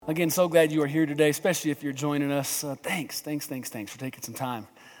Again, so glad you are here today, especially if you're joining us. Thanks for taking some time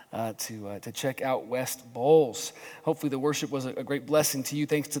to check out West Bowles. Hopefully the worship was a great blessing to you.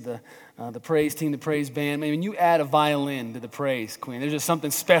 Thanks to the praise team, the praise band. Man, when you add a violin to the praise, Queen, there's just something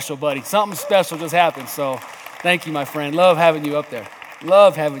special, buddy. Something special just happened. So thank you, my friend. Love having you up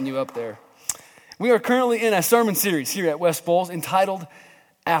there. We are currently in a sermon series here at West Bowles entitled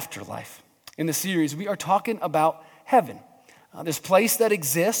AfterLife. In the series, we are talking about heaven. This place that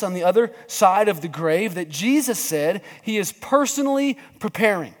exists on the other side of the grave that Jesus said he is personally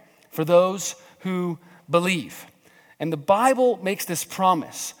preparing for those who believe. And the Bible makes this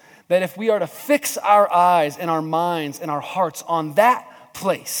promise that if we are to fix our eyes and our minds and our hearts on that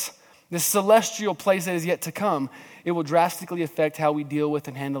place, this celestial place that is yet to come, it will drastically affect how we deal with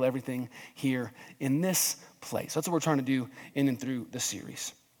and handle everything here in this place. That's what we're trying to do in and through the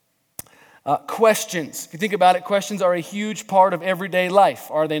series. Questions. If you think about it, questions are a huge part of everyday life,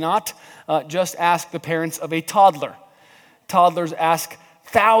 are they not? Just ask the parents of a toddler. Toddlers ask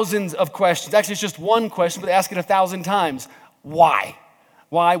thousands of questions. Actually, it's just one question, but they ask it 1,000 times. Why?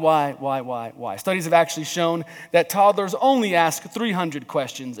 Why? Studies have actually shown that toddlers only ask 300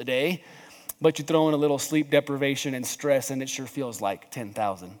 questions a day, but you throw in a little sleep deprivation and stress, and it sure feels like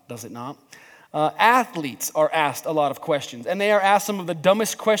 10,000, does it not? Athletes are asked a lot of questions, and they are asked some of the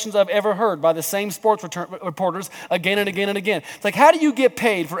dumbest questions I've ever heard by the same sports reporters again and again and again. It's like, how do you get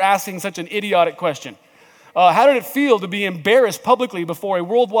paid for asking such an idiotic question? How did it feel to be embarrassed publicly before a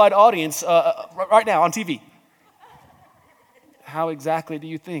worldwide audience right now on TV? How exactly do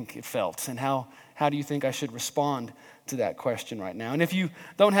you think it felt, and how do you think I should respond to that question right now? And if you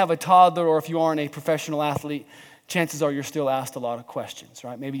don't have a toddler, or if you aren't a professional athlete, chances are you're still asked a lot of questions,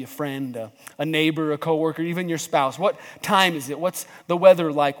 right? Maybe a friend, a neighbor, a coworker, even your spouse. What time is it? What's the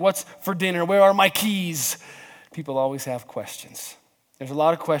weather like? What's for dinner? Where are my keys? People always have questions. There's a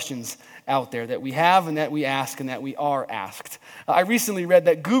lot of questions out there that we have and that we ask and that we are asked. I recently read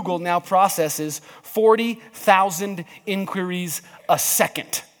that Google now processes 40,000 inquiries a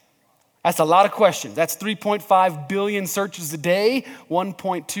second. That's a lot of questions. That's 3.5 billion searches a day,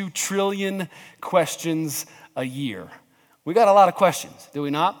 1.2 trillion questions a year. We got a lot of questions, do we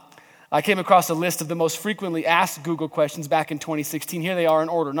not? I came across a list of the most frequently asked Google questions back in 2016. Here they are in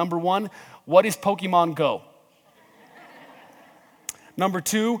order. Number 1, what is Pokemon Go? Number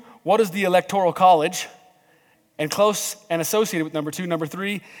 2, what is the Electoral College? And close and associated with number 2, number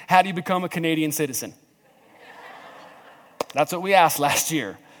 3, how do you become a Canadian citizen? That's what we asked last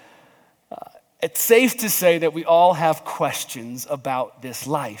year. It's safe to say that we all have questions about this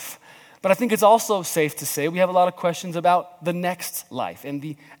life. But I think it's also safe to say we have a lot of questions about the next life and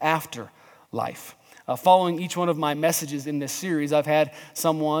the afterlife. Following each one of my messages in this series, I've had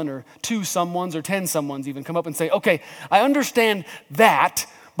someone or 2 someones or 10 someones even come up and say, okay, I understand that,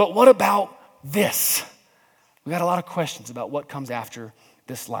 but what about this? We got a lot of questions about what comes after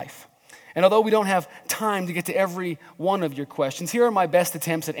this life. And although we don't have time to get to every one of your questions, here are my best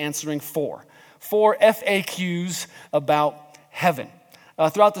attempts at answering 4 FAQs about heaven.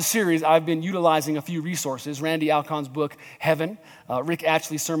 Throughout the series, I've been utilizing a few resources. Randy Alcon's book, Heaven, Rick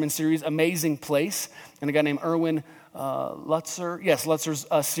Ashley's sermon series, Amazing Place, and a guy named Erwin Lutzer's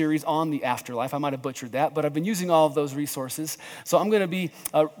series on the afterlife. I might have butchered that, but I've been using all of those resources. So I'm going to be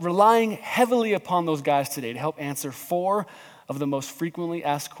relying heavily upon those guys today to help answer 4 of the most frequently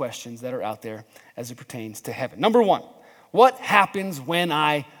asked questions that are out there as it pertains to heaven. Number 1, what happens when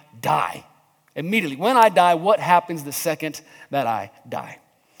I die? Immediately, when I die, what happens the second that I die?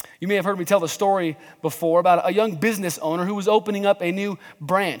 You may have heard me tell the story before about a young business owner who was opening up a new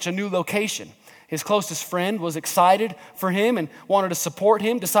branch, a new location. His closest friend was excited for him and wanted to support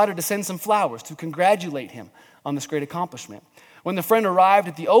him, decided to send some flowers to congratulate him on this great accomplishment. When the friend arrived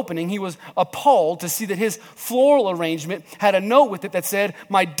at the opening, he was appalled to see that his floral arrangement had a note with it that said,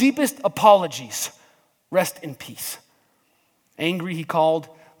 "My deepest apologies, rest in peace." Angry, he called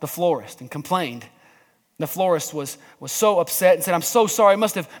the florist and complained. The florist was so upset and said, "I'm so sorry, I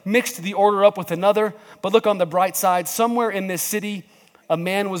must have mixed the order up with another. But look on the bright side, somewhere in this city, a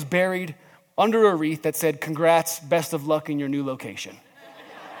man was buried under a wreath that said, 'Congrats, best of luck in your new location.'"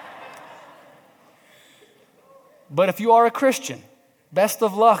 But if you are a Christian, best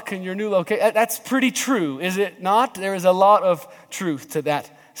of luck in your new location, that's pretty true, is it not? There is a lot of truth to that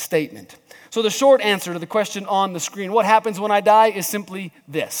statement. So the short answer to the question on the screen, what happens when I die, is simply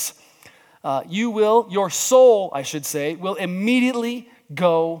this. Your soul, will immediately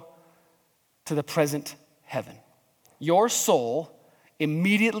go to the present heaven. Your soul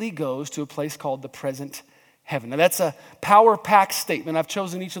immediately goes to a place called the present heaven. Now that's a power-packed statement. I've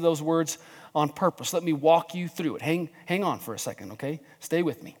chosen each of those words on purpose. Let me walk you through it. Hang on for a second, okay? Stay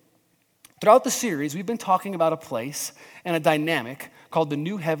with me. Throughout the series, we've been talking about a place and a dynamic called the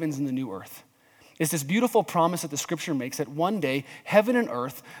new heavens and the new earth. It's this beautiful promise that the scripture makes that one day, heaven and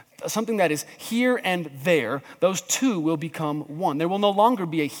earth, something that is here and there, those two will become one. There will no longer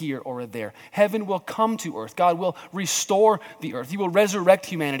be a here or a there. Heaven will come to earth. God will restore the earth. He will resurrect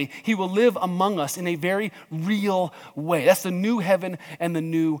humanity. He will live among us in a very real way. That's the new heaven and the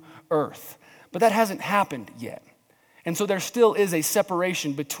new earth. But that hasn't happened yet. And so there still is a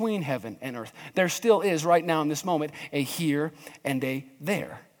separation between heaven and earth. There still is, right now in this moment, a here and a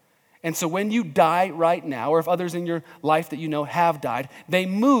there. And so when you die right now, or if others in your life that you know have died, they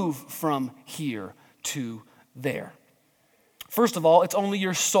move from here to there. First of all, it's only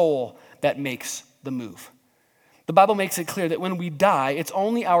your soul that makes the move. The Bible makes it clear that when we die, it's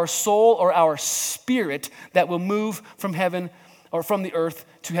only our soul or our spirit that will move from heaven or from the earth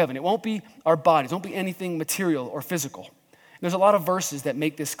to heaven. It won't be our bodies. It won't be anything material or physical. There's a lot of verses that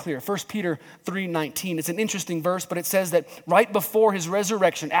make this clear. 1 Peter 3:19, it's an interesting verse, but it says that right before his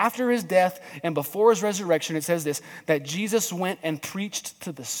resurrection, after his death and before his resurrection, it says this, that Jesus went and preached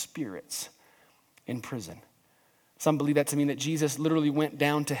to the spirits in prison. Some believe that to mean that Jesus literally went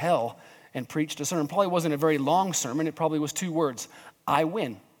down to hell and preached a sermon. Probably wasn't a very long sermon. It probably was 2 words, I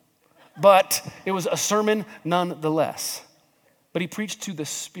win. But it was a sermon nonetheless. But he preached to the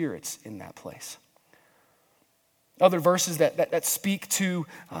spirits in that place. Other verses that speak to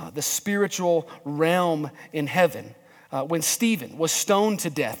the spiritual realm in heaven. When Stephen was stoned to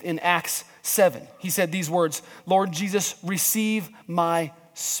death in Acts 7, he said these words, Lord Jesus, receive my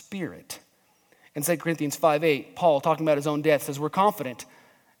spirit. In 2 Corinthians 5:8, Paul, talking about his own death, says we're confident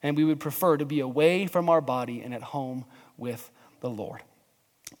and we would prefer to be away from our body and at home with the Lord.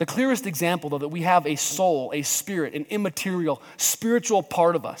 The clearest example, though, that we have a soul, a spirit, an immaterial, spiritual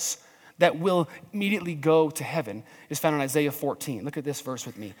part of us that will immediately go to heaven is found in Isaiah 14. Look at this verse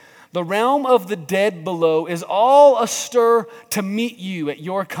with me. The realm of the dead below is all astir to meet you at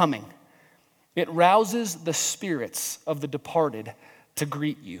your coming. It rouses the spirits of the departed to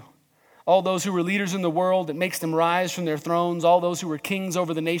greet you. All those who were leaders in the world, it makes them rise from their thrones. All those who were kings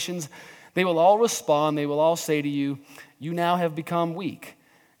over the nations, they will all respond. They will all say to you, you now have become weak.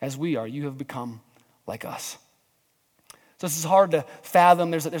 As we are, you have become like us. So this is hard to fathom.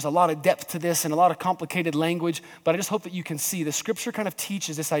 There's a lot of depth to this and a lot of complicated language, but I just hope that you can see the scripture kind of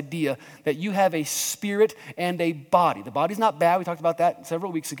teaches this idea that you have a spirit and a body. The body's not bad. We talked about that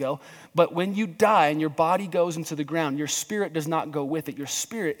several weeks ago. But when you die and your body goes into the ground, your spirit does not go with it. Your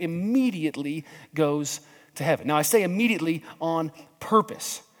spirit immediately goes to heaven. Now, I say immediately on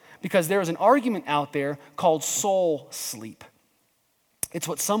purpose because there is an argument out there called soul sleep. It's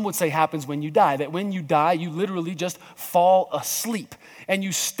what some would say happens when you die, that when you die, you literally just fall asleep. And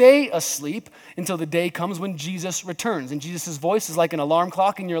you stay asleep until the day comes when Jesus returns. And Jesus' voice is like an alarm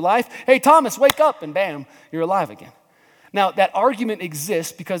clock in your life. Hey, Thomas, wake up, and bam, you're alive again. Now, that argument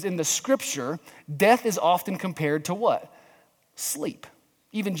exists because in the scripture, death is often compared to what? Sleep.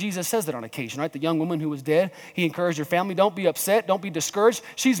 Even Jesus says that on occasion, right? The young woman who was dead, he encouraged her family, don't be upset, don't be discouraged.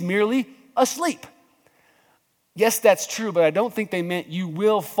 She's merely asleep. Yes, that's true, but I don't think they meant you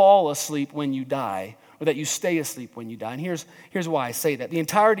will fall asleep when you die or that you stay asleep when you die. And here's why I say that. The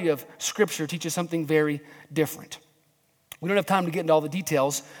entirety of Scripture teaches something very different. We don't have time to get into all the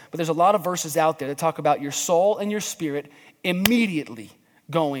details, but there's a lot of verses out there that talk about your soul and your spirit immediately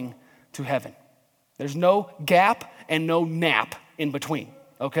going to heaven. There's no gap and no nap in between,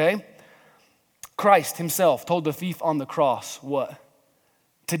 okay? Christ himself told the thief on the cross, what?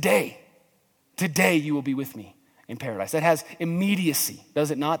 Today you will be with me in paradise. That has immediacy,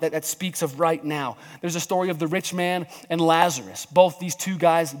 does it not? That speaks of right now. There's a story of the rich man and Lazarus. Both these two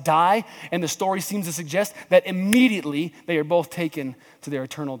guys die, and the story seems to suggest that immediately they are both taken to their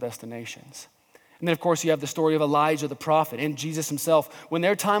eternal destinations. And then, of course, you have the story of Elijah the prophet and Jesus himself. When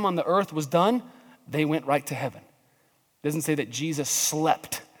their time on the earth was done, they went right to heaven. It doesn't say that Jesus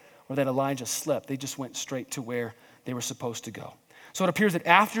slept or that Elijah slept. They just went straight to where they were supposed to go. So it appears that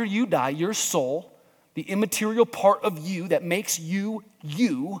after you die, your soul, the immaterial part of you that makes you,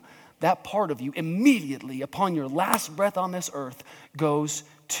 that part of you, immediately upon your last breath on this earth, goes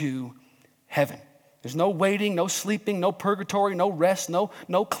to heaven. There's no waiting, no sleeping, no purgatory, no rest, no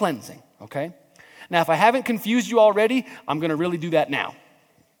cleansing, okay? Now, if I haven't confused you already, I'm going to really do that now.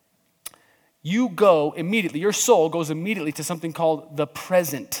 You go immediately, your soul goes immediately to something called the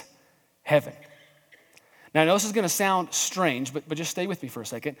present heaven. Now, I know this is going to sound strange, but just stay with me for a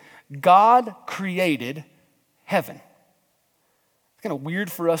second. God created heaven. It's kind of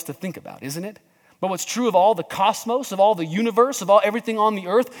weird for us to think about, isn't it? But what's true of all the cosmos, of all the universe, of all everything on the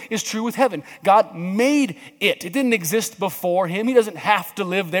earth is true with heaven. God made it. It didn't exist before him. He doesn't have to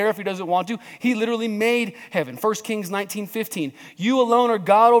live there if he doesn't want to. He literally made heaven. 1 Kings 19:15. You alone are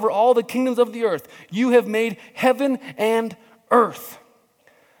God over all the kingdoms of the earth. You have made heaven and earth.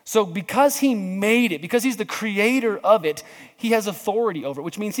 So because he made it, because he's the creator of it, he has authority over it,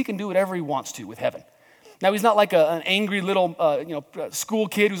 which means he can do whatever he wants to with heaven. Now, he's not like an angry little school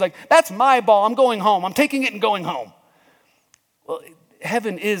kid who's like, that's my ball, I'm going home, I'm taking it and going home. Well,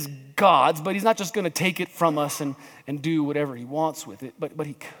 heaven is God's, but he's not just going to take it from us and do whatever he wants with it, but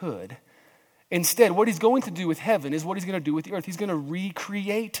he could. Instead, what he's going to do with heaven is what he's going to do with the earth. He's going to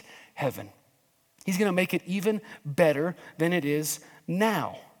recreate heaven. He's going to make it even better than it is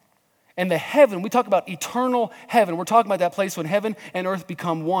now. And the heaven, we talk about eternal heaven. We're talking about that place when heaven and earth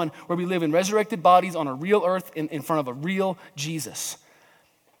become one, where we live in resurrected bodies on a real earth in front of a real Jesus.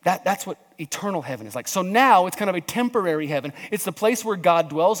 That's what eternal heaven is like. So now it's kind of a temporary heaven. It's the place where God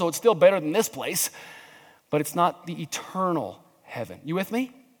dwells, so it's still better than this place, but it's not the eternal heaven. You with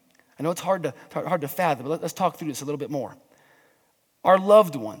me? I know it's hard to fathom, but let's talk through this a little bit more. Our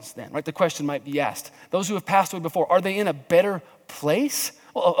loved ones then, right? The question might be asked. Those who have passed away before, are they in a better place?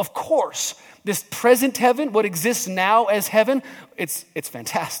 Well, of course. This present heaven, what exists now as heaven, it's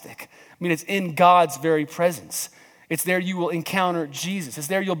fantastic. I mean, it's in God's very presence. It's there you will encounter Jesus. It's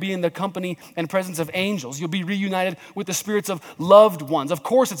there you'll be in the company and presence of angels. You'll be reunited with the spirits of loved ones. Of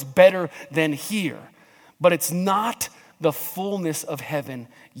course, it's better than here, but it's not the fullness of heaven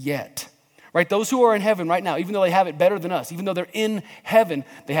yet. Right? Those who are in heaven right now, even though they have it better than us, even though they're in heaven,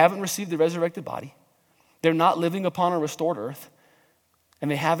 they haven't received the resurrected body. They're not living upon a restored earth,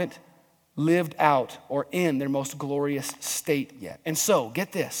 and they haven't lived out or in their most glorious state yet. And so,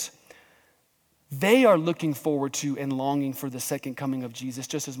 get this. They are looking forward to and longing for the second coming of Jesus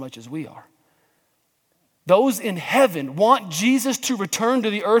just as much as we are. Those in heaven want Jesus to return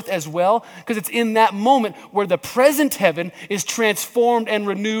to the earth as well, because it's in that moment where the present heaven is transformed and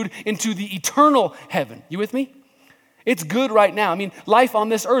renewed into the eternal heaven. You with me? It's good right now. I mean, life on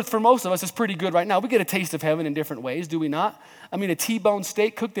this earth for most of us is pretty good right now. We get a taste of heaven in different ways, do we not? I mean, a T-bone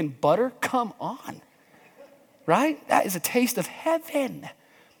steak cooked in butter? Come on. Right? That is a taste of heaven.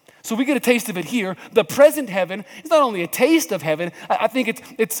 So we get a taste of it here. The present heaven is not only a taste of heaven, I think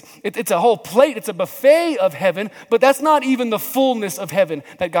it's a whole plate, it's a buffet of heaven, but that's not even the fullness of heaven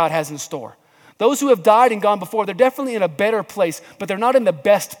that God has in store. Those who have died and gone before, they're definitely in a better place, but they're not in the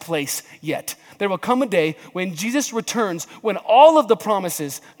best place yet. There will come a day when Jesus returns, when all of the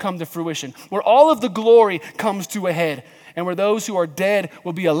promises come to fruition, where all of the glory comes to a head, and where those who are dead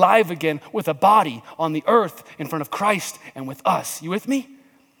will be alive again with a body on the earth in front of Christ and with us. You with me?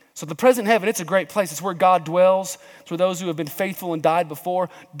 So the present heaven, it's a great place. It's where God dwells. It's where those who have been faithful and died before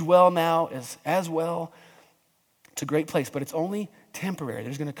dwell now as well. It's a great place, but it's only temporary.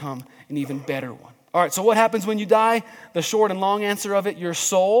 There's going to come an even better one. All right, so what happens when you die? The short and long answer of it, your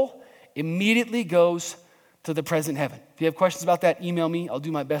soul immediately goes to the present heaven. If you have questions about that, email me. I'll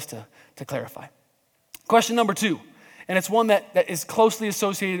do my best to clarify. Question number 2, and it's one that is closely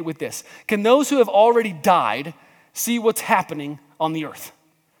associated with this. Can those who have already died see what's happening on the earth?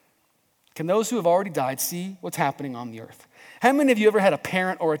 Can those who have already died see what's happening on the earth? How many of you ever had a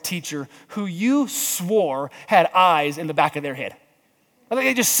parent or a teacher who you swore had eyes in the back of their head? I think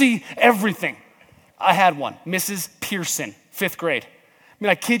they just see everything. I had one, Mrs. Pearson, 5th grade. I mean,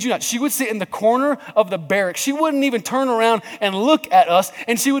 I kid you not. She would sit in the corner of the barracks. She wouldn't even turn around and look at us,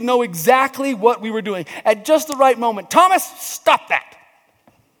 and she would know exactly what we were doing. At just the right moment, Thomas, stop that.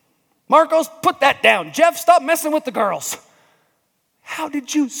 Marcos, put that down. Jeff, stop messing with the girls. How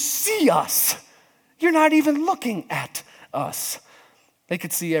did you see us? You're not even looking at us. They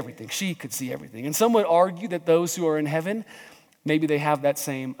could see everything. She could see everything. And some would argue that those who are in heaven, maybe they have that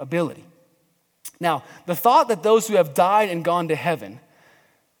same ability. Now, the thought that those who have died and gone to heaven,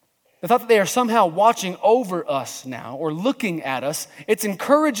 the thought that they are somehow watching over us now or looking at us, it's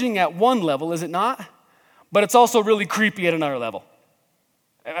encouraging at one level, is it not? But it's also really creepy at another level.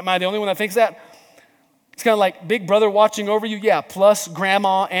 Am I the only one that thinks that? It's kind of like Big Brother watching over you, yeah, plus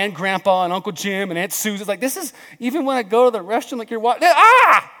Grandma and Grandpa and Uncle Jim and Aunt Susan. It's like, this is, even when I go to the restroom, like you're watching,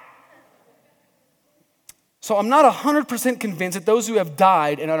 So I'm not 100% convinced that those who have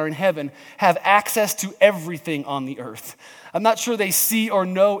died and are in heaven have access to everything on the earth. I'm not sure they see or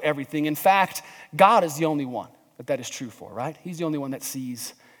know everything. In fact, God is the only one that is true for, right? He's the only one that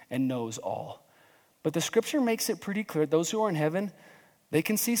sees and knows all. But the scripture makes it pretty clear, those who are in heaven, they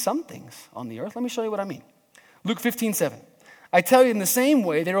can see some things on the earth. Let me show you what I mean. Luke 15:7. I tell you, in the same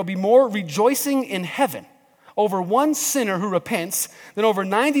way, there will be more rejoicing in heaven over one sinner who repents than over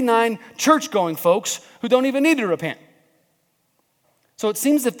 99 church-going folks who don't even need to repent. So it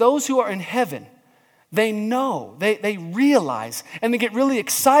seems that those who are in heaven, they know, they realize, and they get really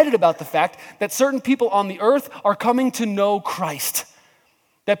excited about the fact that certain people on the earth are coming to know Christ.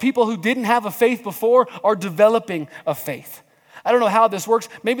 That people who didn't have a faith before are developing a faith. I don't know how this works.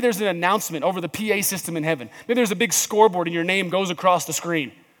 Maybe there's an announcement over the PA system in heaven. Maybe there's a big scoreboard and your name goes across the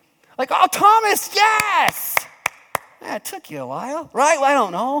screen. Like, oh, Thomas, yes! Yeah, it took you a while, right? Well, I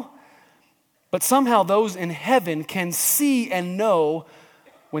don't know. But somehow those in heaven can see and know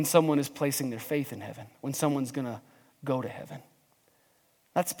when someone is placing their faith in heaven, when someone's going to go to heaven.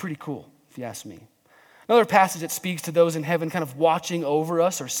 That's pretty cool, if you ask me. Another passage that speaks to those in heaven kind of watching over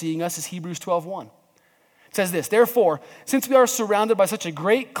us or seeing us is Hebrews 12:1. It says this, therefore, since we are surrounded by such a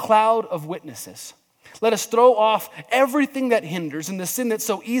great cloud of witnesses, let us throw off everything that hinders and the sin that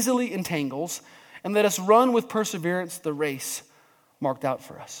so easily entangles, and let us run with perseverance the race marked out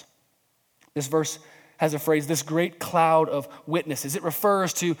for us. This verse has a phrase, this great cloud of witnesses. It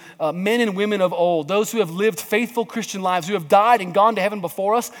refers to men and women of old, those who have lived faithful Christian lives, who have died and gone to heaven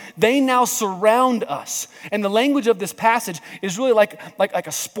before us. They now surround us. And the language of this passage is really like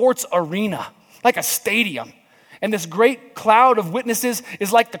a sports arena, like a stadium. And this great cloud of witnesses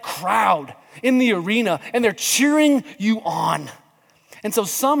is like the crowd in the arena, and they're cheering you on. And so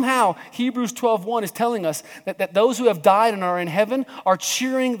somehow Hebrews 12:1 is telling us that those who have died and are in heaven are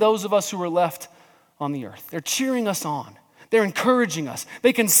cheering those of us who are left on the earth. They're cheering us on. They're encouraging us.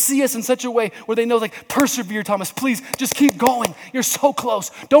 They can see us in such a way where they know, like, persevere, Thomas, please, just keep going. You're so close.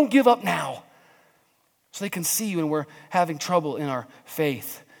 Don't give up now. So they can see you when we're having trouble in our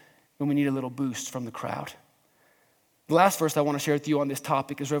faith, when we need a little boost from the crowd. The last verse I want to share with you on this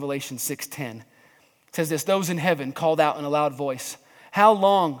topic is Revelation 6:10. It says this, those in heaven called out in a loud voice, how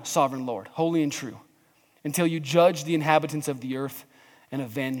long, sovereign Lord, holy and true, until you judge the inhabitants of the earth and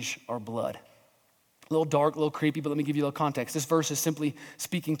avenge our blood? A little dark, a little creepy, but let me give you a little context. This verse is simply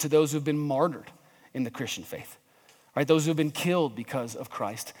speaking to those who have been martyred in the Christian faith, right? Those who have been killed because of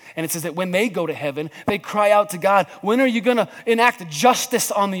Christ. And it says that when they go to heaven, they cry out to God, when are you going to enact justice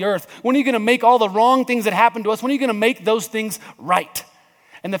on the earth? When are you going to make all the wrong things that happen to us? When are you going to make those things right?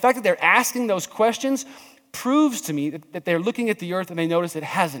 And the fact that they're asking those questions proves to me that they're looking at the earth and they notice it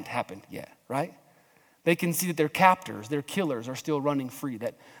hasn't happened yet, right? They can see that their captors, their killers are still running free,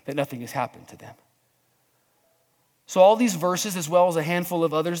 that nothing has happened to them. So all these verses, as well as a handful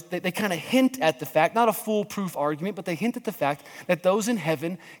of others, they kind of hint at the fact, not a foolproof argument, but they hint at the fact that those in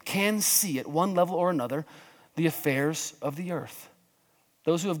heaven can see at one level or another the affairs of the earth.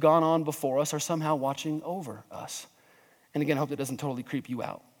 Those who have gone on before us are somehow watching over us. And again, I hope that doesn't totally creep you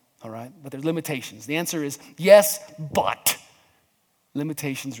out, all right? But there's limitations. The answer is yes, but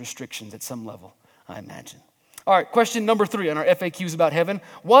limitations, restrictions at some level, I imagine. All right, question number 3 on our FAQs about heaven.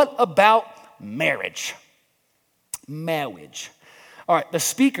 What about marriage? Marriage. All right, the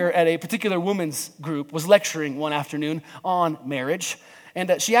speaker at a particular women's group was lecturing one afternoon on marriage.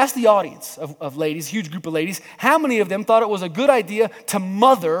 And she asked the audience of ladies, huge group of ladies, how many of them thought it was a good idea to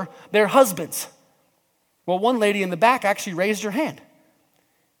mother their husbands? Well, one lady in the back actually raised her hand.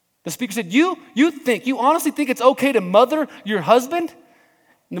 The speaker said, you honestly think it's okay to mother your husband?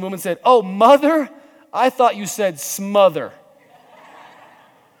 And the woman said, oh, mother? I thought you said smother.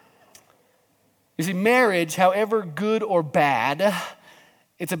 You see, marriage, however good or bad,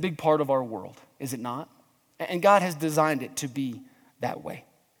 it's a big part of our world, is it not? And God has designed it to be that way.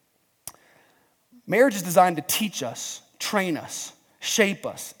 Marriage is designed to teach us, train us, shape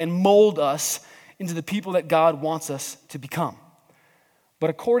us, and mold us into the people that God wants us to become.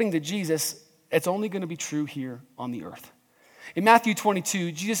 But according to Jesus, it's only going to be true here on the earth. In Matthew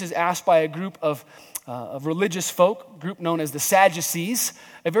 22, Jesus is asked by a group of religious folk, a group known as the Sadducees,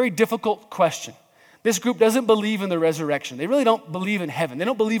 a very difficult question. This group doesn't believe in the resurrection. They really don't believe in heaven. They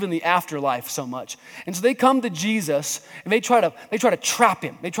don't believe in the afterlife so much. And so they come to Jesus and they try to trap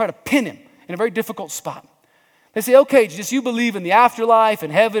him. They try to pin him in a very difficult spot. They say, okay, Jesus, you believe in the afterlife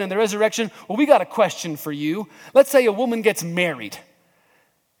and heaven and the resurrection. Well, we got a question for you. Let's say a woman gets married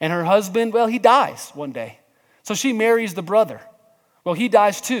and her husband, well, he dies one day. So she marries the brother. Well, he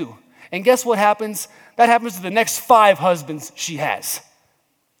dies too. And guess what happens? That happens to the next 5 husbands she has.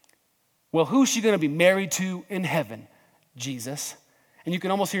 Well, who's she going to be married to in heaven? Jesus. And you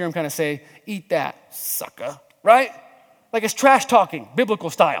can almost hear him kind of say, eat that, sucker, right? Like it's trash talking, biblical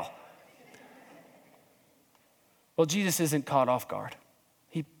style. Well, Jesus isn't caught off guard.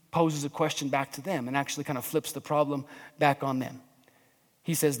 He poses a question back to them and actually kind of flips the problem back on them.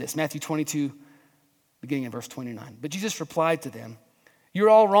 He says this, Matthew 22, beginning in verse 29. But Jesus replied to them, You're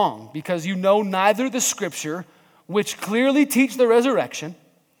all wrong because you know neither the scripture, which clearly teach the resurrection,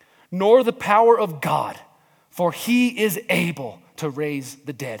 nor the power of God, for he is able to raise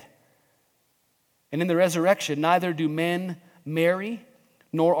the dead. And in the resurrection, neither do men marry,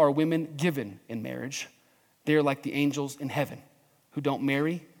 nor are women given in marriage. They are like the angels in heaven, who don't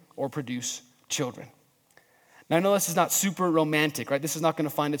marry or produce children. Now, I know this is not super romantic, right? This is not going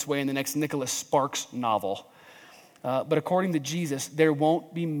to find its way in the next Nicholas Sparks novel. But according to Jesus, there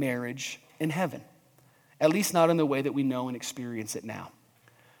won't be marriage in heaven, at least not in the way that we know and experience it now.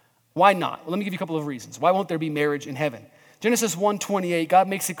 Why not? Well, let me give you a couple of reasons. Why won't there be marriage in heaven? Genesis 1:28, God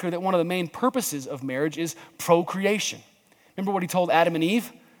makes it clear that one of the main purposes of marriage is procreation. Remember what he told Adam and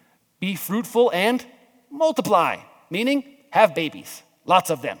Eve? Be fruitful and multiply, meaning have babies, lots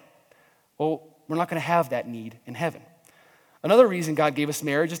of them. Well, we're not going to have that need in heaven. Another reason God gave us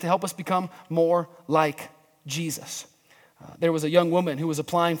marriage is to help us become more like Jesus. There was a young woman who was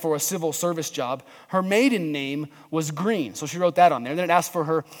applying for a civil service job. Her maiden name was Green, so she wrote that on there. And then it asked for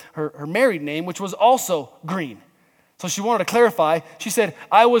her married name, which was also Green. So she wanted to clarify. She said,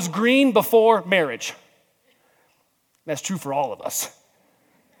 I was green before marriage. That's true for all of us.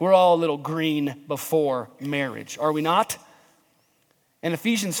 We're all a little green before marriage, are we not? And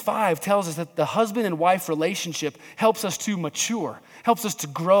Ephesians 5 tells us that the husband and wife relationship helps us to mature, helps us to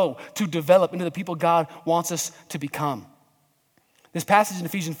grow, to develop into the people God wants us to become. This passage in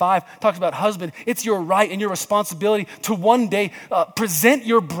Ephesians 5 talks about husband. It's your right and your responsibility to one day present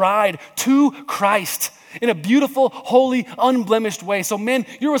your bride to Christ in a beautiful, holy, unblemished way. So men,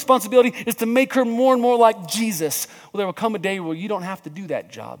 your responsibility is to make her more and more like Jesus. Well, there will come a day where you don't have to do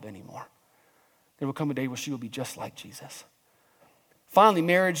that job anymore. There will come a day where she will be just like Jesus. Finally,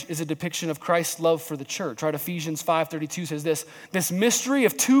 marriage is a depiction of Christ's love for the church, right? Ephesians 5:32 says this mystery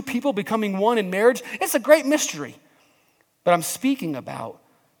of two people becoming one in marriage, it's a great mystery. But I'm speaking about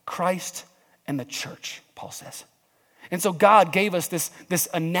Christ and the church, Paul says. And so God gave us this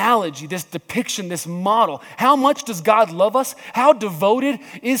analogy, this depiction, this model. How much does God love us? How devoted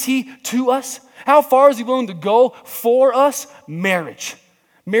is he to us? How far is he willing to go for us? Marriage.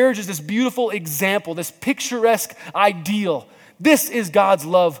 Marriage is this beautiful example, this picturesque ideal. This is God's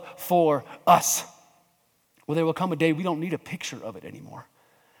love for us. Well, there will come a day we don't need a picture of it anymore.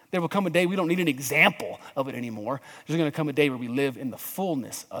 There will come a day we don't need an example of it anymore. There's going to come a day where we live in the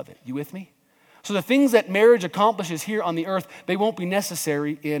fullness of it. You with me? So the things that marriage accomplishes here on the earth, they won't be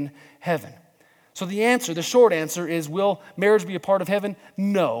necessary in heaven. So the short answer is, will marriage be a part of heaven?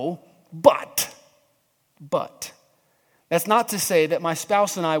 No, but. That's not to say that my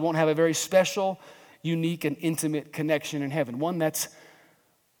spouse and I won't have a very special, unique, and intimate connection in heaven. One that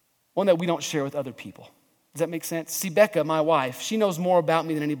we don't share with other people. Does that make sense? See, Becca, my wife, she knows more about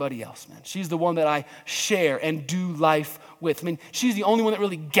me than anybody else, man. She's the one that I share and do life with. I mean, she's the only one that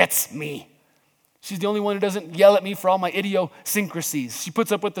really gets me. She's the only one who doesn't yell at me for all my idiosyncrasies. She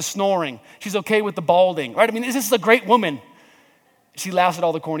puts up with the snoring. She's okay with the balding, right? I mean, this is a great woman. She laughs at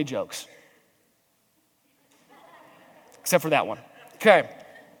all the corny jokes. Except for that one. Okay.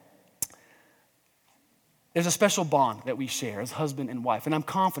 There's a special bond that we share as husband and wife, and I'm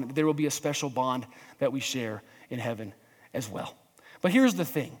confident that there will be a special bond that we share in heaven as well. But here's the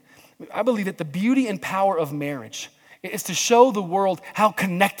thing. I believe that the beauty and power of marriage is to show the world how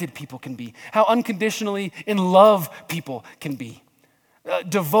connected people can be, how unconditionally in love people can be.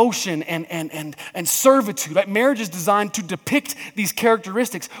 Devotion and servitude. Right? Marriage is designed to depict these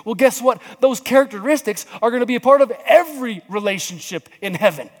characteristics. Well, guess what? Those characteristics are going to be a part of every relationship in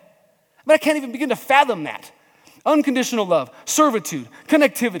heaven. But I can't even begin to fathom that. Unconditional love, servitude,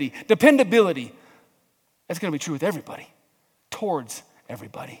 connectivity, dependability. That's going to be true with everybody, towards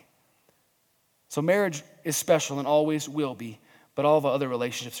everybody. So marriage is special and always will be, but all of our other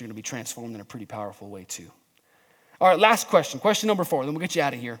relationships are going to be transformed in a pretty powerful way too. All right, last question. Question number 4, then we'll get you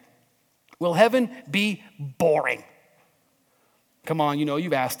out of here. Will heaven be boring? Come on,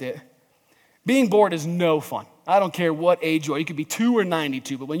 you've asked it. Being bored is no fun. I don't care what age you are. You could be 2 or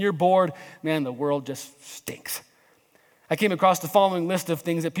 92, but when you're bored, man, the world just stinks. I came across the following list of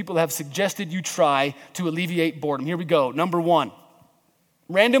things that people have suggested you try to alleviate boredom. Here we go. Number 1,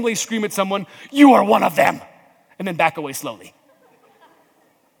 randomly scream at someone, "You are one of them," and then back away slowly.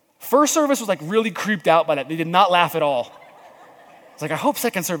 First service was really creeped out by that. They did not laugh at all. It's I hope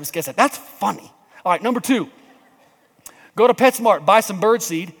second service gets it. That's funny. All right, number 2, go to PetSmart, buy some bird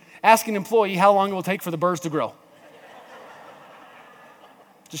seed, ask an employee how long it will take for the birds to grow.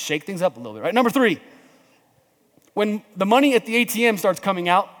 Just shake things up a little bit, right? Number 3, when the money at the ATM starts coming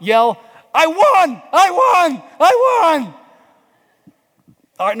out, yell, "I won! I won! I won!"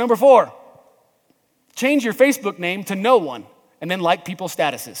 All right, number 4, change your Facebook name to no one and then like people's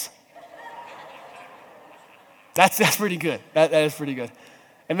statuses. That's pretty good. That is pretty good.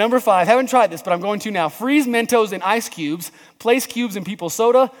 And number 5, haven't tried this, but I'm going to now. Freeze Mentos in ice cubes, place cubes in people's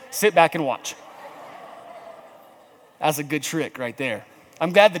soda, sit back and watch. That's a good trick right there.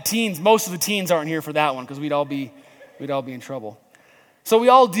 I'm glad most of the teens aren't here for that one because we'd all be in trouble. So we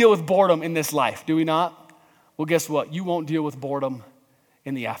all deal with boredom in this life, do we not? Well, guess what? You won't deal with boredom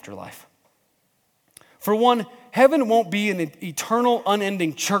in the afterlife. For one, heaven won't be an eternal,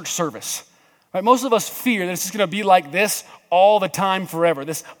 unending church service. Right? Most of us fear that it's just going to be like this all the time forever,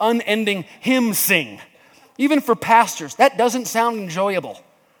 this unending hymn sing. Even for pastors, that doesn't sound enjoyable.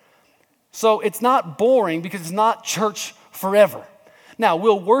 So it's not boring because it's not church forever. Now,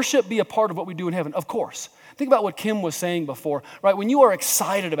 will worship be a part of what we do in heaven? Of course. Think about what Kim was saying before, right? When you are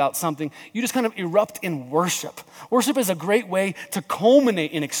excited about something, you just kind of erupt in worship. Worship is a great way to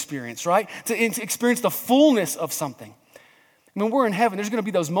culminate in experience, right? To experience the fullness of something. When we're in heaven, there's going to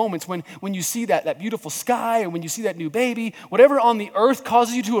be those moments when you see that beautiful sky or when you see that new baby, whatever on the earth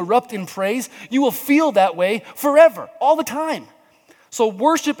causes you to erupt in praise, you will feel that way forever, all the time. So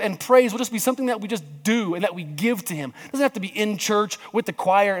worship and praise will just be something that we just do and that we give to him. It doesn't have to be in church with the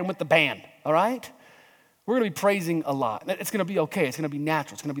choir and with the band, all right? We're going to be praising a lot. It's going to be okay. It's going to be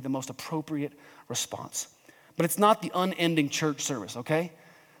natural. It's going to be the most appropriate response. But it's not the unending church service, okay?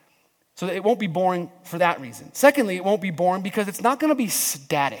 So it won't be boring for that reason. Secondly, it won't be boring because it's not going to be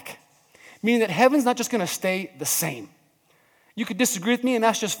static, meaning that heaven's not just going to stay the same. You could disagree with me, and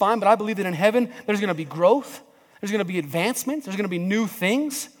that's just fine, but I believe that in heaven, there's going to be growth, there's going to be advancement, there's going to be new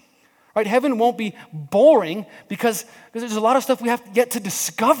things. Right? Heaven won't be boring because there's a lot of stuff we have yet to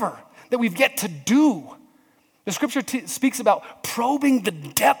discover, that we've yet to do. The scripture speaks about probing the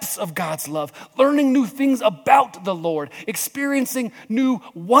depths of God's love, learning new things about the Lord, experiencing new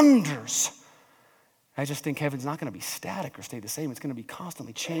wonders. I just think heaven's not going to be static or stay the same. It's going to be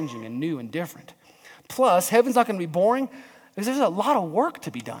constantly changing and new and different. Plus, heaven's not going to be boring because there's a lot of work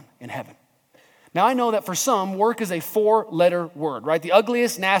to be done in heaven. Now, I know that for some, work is a 4-letter word, right? The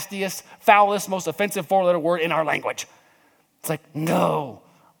ugliest, nastiest, foulest, most offensive 4-letter word in our language. It's like, no,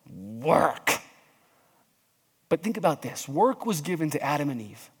 work. But think about this. Work was given to Adam and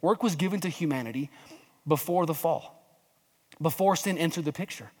Eve. Work was given to humanity before the fall, before sin entered the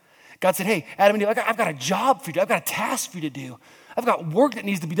picture. God said, hey, Adam and Eve, I've got a job for you. I've got a task for you to do. I've got work that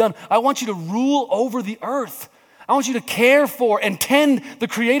needs to be done. I want you to rule over the earth. I want you to care for and tend the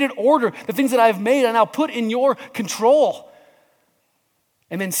created order, the things that I've made and now put in your control.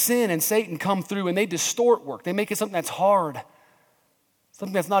 And then sin and Satan come through and they distort work. They make it something that's hard,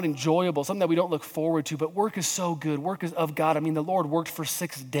 something that's not enjoyable, something that we don't look forward to. But work is so good. Work is of God. I mean, the Lord worked for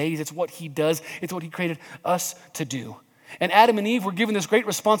 6 days. It's what he does. It's what he created us to do. And Adam and Eve were given this great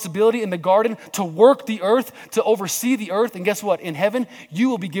responsibility in the garden to work the earth, to oversee the earth. And guess what? In heaven, you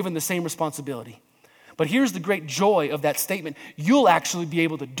will be given the same responsibility. But here's the great joy of that statement. You'll actually be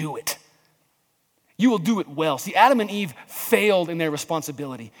able to do it. You will do it well. See, Adam and Eve failed in their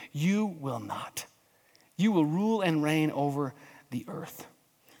responsibility. You will not. You will rule and reign over the earth.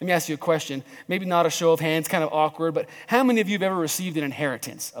 Let me ask you a question. Maybe not a show of hands, kind of awkward, but how many of you have ever received an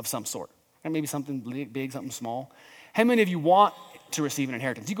inheritance of some sort? Or maybe something big, something small. How many of you want to receive an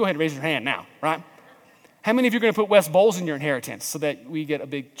inheritance? You go ahead and raise your hand now, right? How many of you are going to put West Bowles in your inheritance so that we get a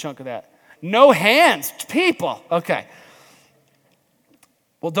big chunk of that? No hands, people. Okay.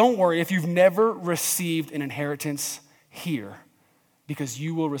 Well, don't worry if you've never received an inheritance here, because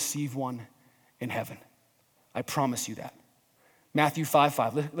you will receive one in heaven. I promise you that. Matthew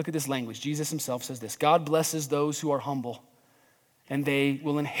 5:5. Look at this language. Jesus himself says this: God blesses those who are humble, and they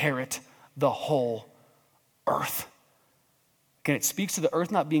will inherit the whole earth. Again, it speaks to the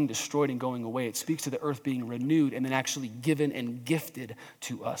earth not being destroyed and going away. It speaks to the earth being renewed and then actually given and gifted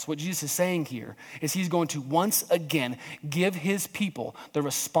to us. What Jesus is saying here is he's going to once again give his people the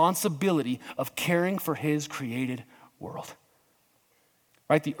responsibility of caring for his created world.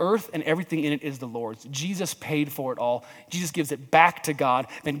 Right? The earth and everything in it is the Lord's. Jesus paid for it all. Jesus gives it back to God,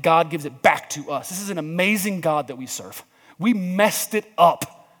 then God gives it back to us. This is an amazing God that we serve. We messed it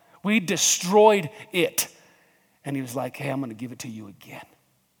up. We destroyed it. And he was like, hey, I'm going to give it to you again.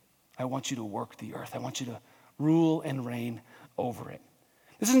 I want you to work the earth. I want you to rule and reign over it.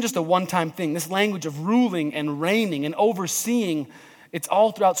 This isn't just a one-time thing. This language of ruling and reigning and overseeing, it's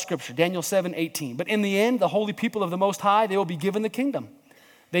all throughout Scripture. Daniel 7:18. But in the end, the holy people of the Most High, they will be given the kingdom.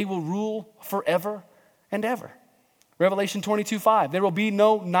 They will rule forever and ever. Revelation 22:5. There will be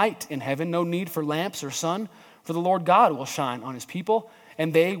no night in heaven, no need for lamps or sun, for the Lord God will shine on his people,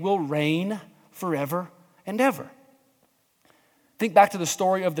 and they will reign forever and ever. Think back to the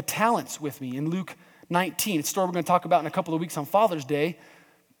story of the talents with me in Luke 19. It's a story we're going to talk about in a couple of weeks on Father's Day.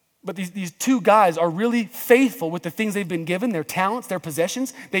 But these two guys are really faithful with the things they've been given, their talents, their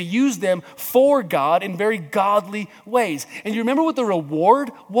possessions. They use them for God in very godly ways. And you remember what the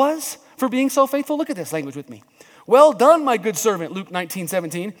reward was for being so faithful? Look at this language with me. Well done, my good servant, Luke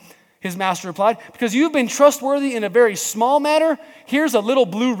 19:17. His master replied, because you've been trustworthy in a very small matter, here's a little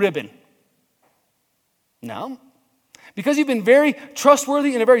blue ribbon. No. Because you've been very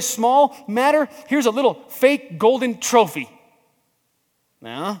trustworthy in a very small matter, here's a little fake golden trophy.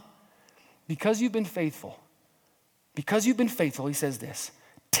 No. Because you've been faithful, he says this,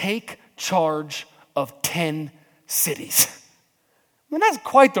 take charge of 10 cities. I mean, that's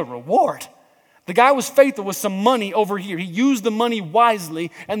quite the reward. The guy was faithful with some money over here. He used the money wisely,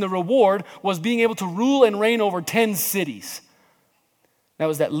 and the reward was being able to rule and reign over 10 cities. Now,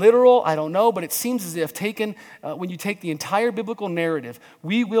 is that literal? I don't know, but it seems as if when you take the entire biblical narrative,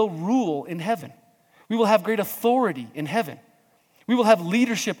 we will rule in heaven. We will have great authority in heaven. We will have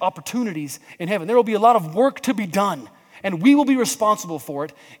leadership opportunities in heaven. There will be a lot of work to be done, and we will be responsible for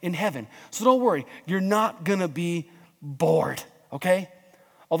it in heaven. So don't worry, you're not going to be bored, okay?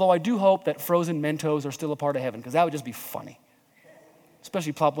 Although I do hope that frozen Mentos are still a part of heaven, because that would just be funny.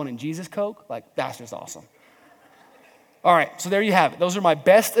 Especially plop one in Jesus Coke, like that's just awesome. All right, so there you have it. Those are my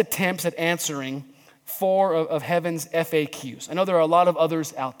best attempts at answering 4 of heaven's FAQs. I know there are a lot of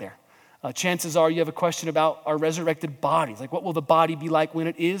others out there. Chances are you have a question about our resurrected bodies. Like, what will the body be like when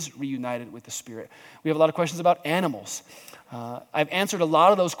it is reunited with the Spirit? We have a lot of questions about animals. I've answered a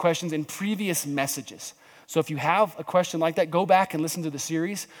lot of those questions in previous messages. So if you have a question like that, go back and listen to the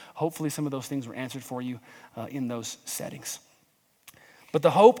series. Hopefully some of those things were answered for you in those settings. But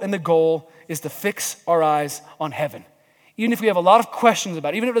the hope and the goal is to fix our eyes on heaven. Even if we have a lot of questions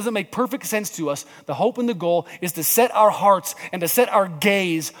about it, even if it doesn't make perfect sense to us, the hope and the goal is to set our hearts and to set our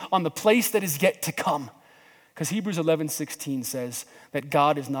gaze on the place that is yet to come. Because Hebrews 11:16 says that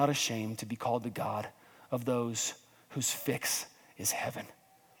God is not ashamed to be called the God of those whose fix is heaven.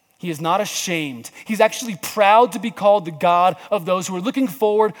 He is not ashamed. He's actually proud to be called the God of those who are looking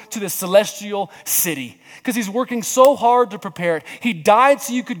forward to the celestial city, because he's working so hard to prepare it. He died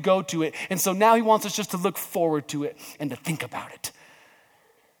so you could go to it, and so now he wants us just to look forward to it and to think about it.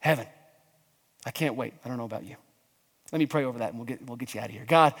 Heaven. I can't wait. I don't know about you. Let me pray over that, and we'll get you out of here.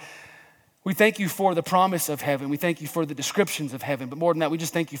 God, we thank you for the promise of heaven. We thank you for the descriptions of heaven. But more than that, we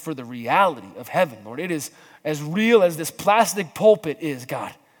just thank you for the reality of heaven, Lord. It is as real as this plastic pulpit is,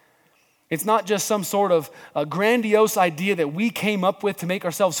 God. It's not just some sort of grandiose idea that we came up with to make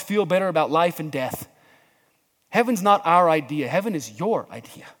ourselves feel better about life and death. Heaven's not our idea. Heaven is your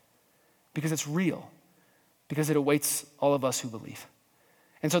idea, because it's real, because it awaits all of us who believe.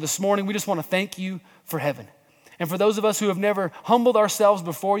 And so this morning, we just want to thank you for heaven. And for those of us who have never humbled ourselves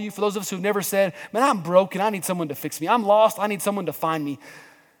before you, for those of us who have never said, man, I'm broken, I need someone to fix me. I'm lost, I need someone to find me.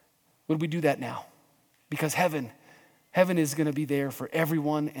 Would we do that now? Because heaven is going to be there for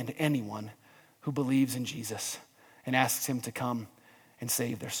everyone and anyone who believes in Jesus and asks him to come and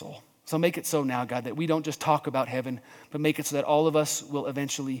save their soul. So make it so now, God, that we don't just talk about heaven, but make it so that all of us will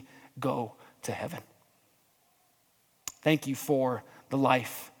eventually go to heaven. Thank you for the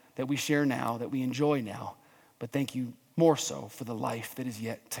life that we share now, that we enjoy now, but thank you more so for the life that is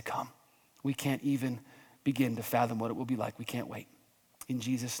yet to come. We can't even begin to fathom what it will be like. We can't wait. In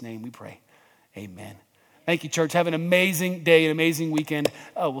Jesus' name we pray. Amen. Thank you, church. Have an amazing day, an amazing weekend.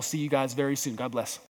 We'll see you guys very soon. God bless.